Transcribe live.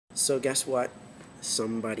So guess what?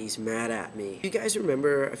 Somebody's mad at me. You guys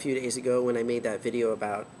remember a few days ago when I made that video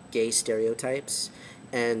about gay stereotypes?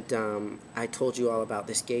 And I told you all about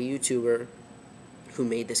this gay YouTuber who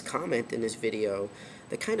made this comment in this video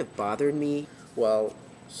that kind of bothered me. Well,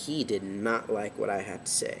 he did not like what I had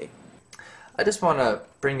to say. I just want to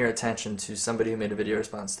bring your attention to somebody who made a video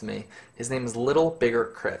response to me. His name is Little Bigger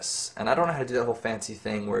Chris, and I don't know how to do that whole fancy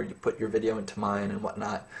thing where you put your video into mine and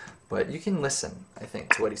whatnot, but you can listen, I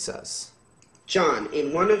think, to what he says. John,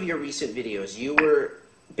 in one of your recent videos, you were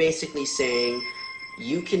basically saying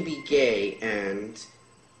you can be gay and ...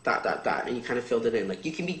 and you kind of filled it in. Like,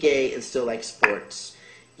 you can be gay and still like sports.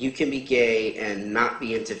 You can be gay and not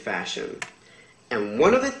be into fashion. And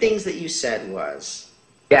one of the things that you said was,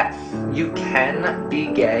 yes, you can be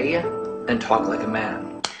gay and talk like a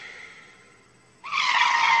man.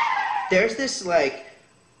 There's this, like,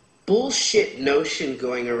 bullshit notion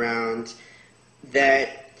going around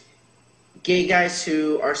that gay guys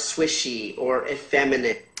who are swishy or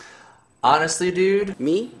effeminate. Honestly, dude.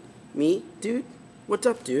 Me, dude? What's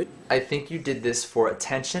up, dude? I think you did this for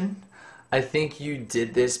attention. I think you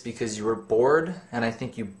did this because you were bored, and I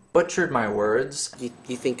think you butchered my words.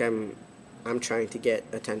 You think I'm trying to get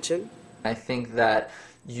attention? I think that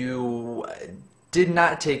you did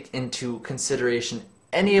not take into consideration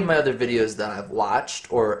any of my other videos that I've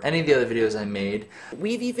watched or any of the other videos I made.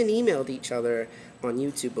 We've even emailed each other on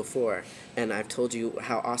YouTube before, and I've told you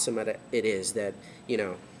how awesome it is that, you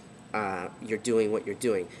know, you're doing what you're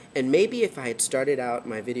doing. And maybe if I had started out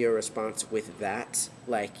my video response with that,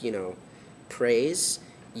 like, you know, praise,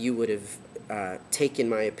 you would have taken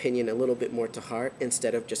my opinion a little bit more to heart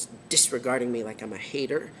instead of just disregarding me like I'm a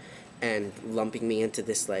hater and lumping me into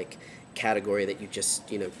this, like, category that you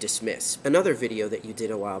just, you know, dismiss. Another video that you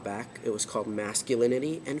did a while back, it was called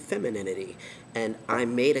Masculinity and Femininity, and I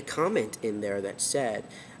made a comment in there that said,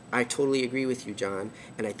 I totally agree with you, John,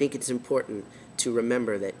 and I think it's important to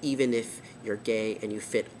remember that even if you're gay and you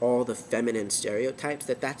fit all the feminine stereotypes,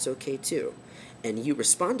 that's okay too. And you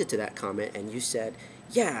responded to that comment and you said,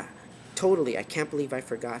 yeah, totally, I can't believe I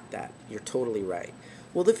forgot that. You're totally right.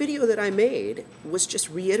 Well, the video that I made was just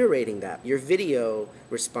reiterating that. Your video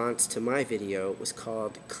response to my video was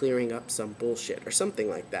called Clearing Up Some Bullshit or something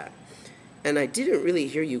like that. And I didn't really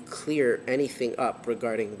hear you clear anything up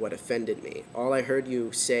regarding what offended me. All I heard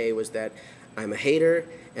you say was that I'm a hater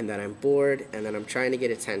and that I'm bored and that I'm trying to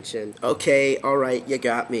get attention. Okay, all right, you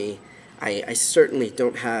got me. I certainly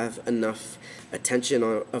don't have enough attention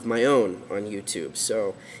of my own on YouTube,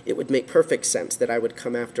 so it would make perfect sense that I would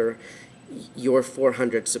come after your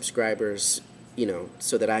 400 subscribers, you know,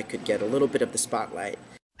 so that I could get a little bit of the spotlight.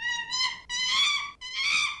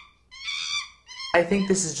 I think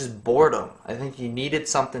this is just boredom. I think you needed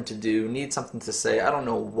something to do, need something to say. I don't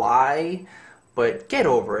know why, but get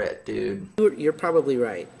over it, dude. You're probably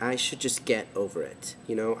right. I should just get over it.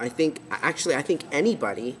 You know, I think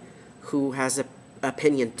anybody who has an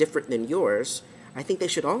opinion different than yours, I think they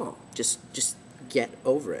should all just get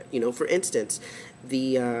over it. You know, for instance,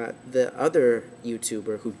 the other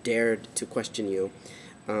YouTuber who dared to question you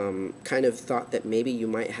kind of thought that maybe you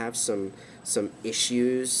might have some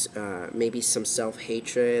issues, maybe some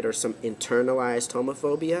self-hatred or some internalized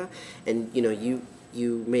homophobia, and you know,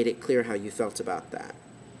 you made it clear how you felt about that.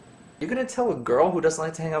 You're gonna tell a girl who doesn't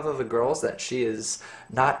like to hang out with other girls that she is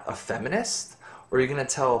not a feminist? Or you're gonna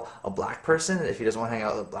tell a black person that if he doesn't want to hang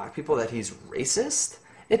out with black people that he's racist?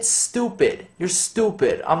 It's stupid. You're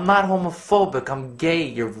stupid. I'm not homophobic. I'm gay,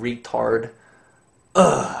 you retard.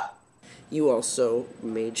 Ugh. You also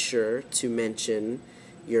made sure to mention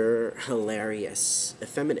your hilarious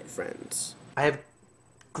effeminate friends. I have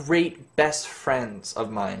great best friends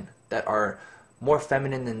of mine that are more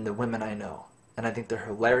feminine than the women I know. And I think they're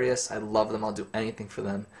hilarious. I love them. I'll do anything for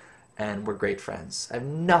them. And we're great friends. I have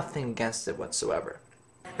nothing against it whatsoever.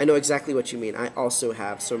 I know exactly what you mean. I also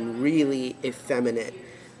have some really effeminate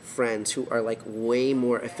friends who are like way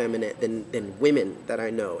more effeminate than women that I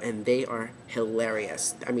know, and they are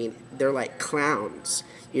hilarious. I mean, they're like clowns,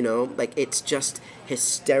 you know? Like, it's just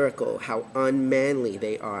hysterical how unmanly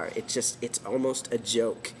they are. It's almost a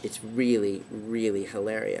joke. It's really, really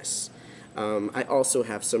hilarious. I also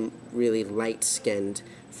have some really light-skinned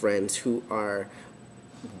friends who are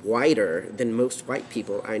whiter than most white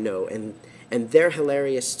people I know, and they're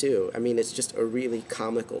hilarious too. I mean, it's just a really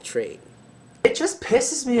comical trait. It just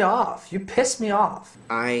pisses me off. You piss me off.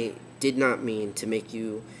 I did not mean to make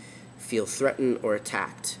you feel threatened or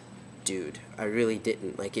attacked, dude. I really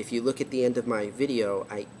didn't. Like, if you look at the end of my video,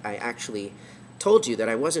 I actually told you that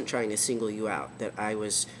I wasn't trying to single you out, that I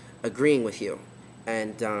was agreeing with you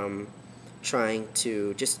and trying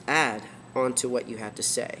to just add onto what you had to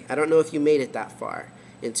say. I don't know if you made it that far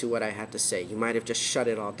into what I had to say. You might have just shut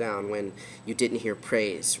it all down when you didn't hear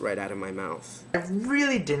praise right out of my mouth. I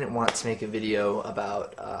really didn't want to make a video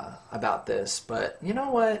about this, but you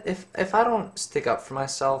know what? If I don't stick up for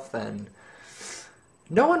myself, then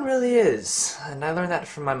no one really is, and I learned that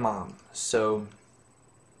from my mom. So,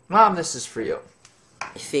 Mom, this is for you.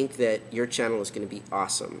 I think that your channel is going to be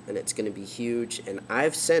awesome, and it's going to be huge, and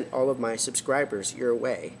I've sent all of my subscribers your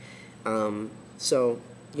way. So,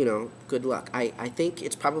 you know, good luck. I think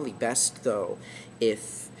it's probably best, though,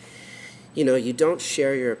 if, you know, you don't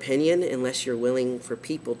share your opinion unless you're willing for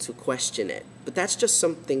people to question it. But that's just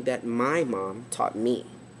something that my mom taught me.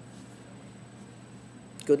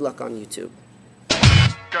 Good luck on YouTube.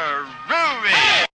 Groovy!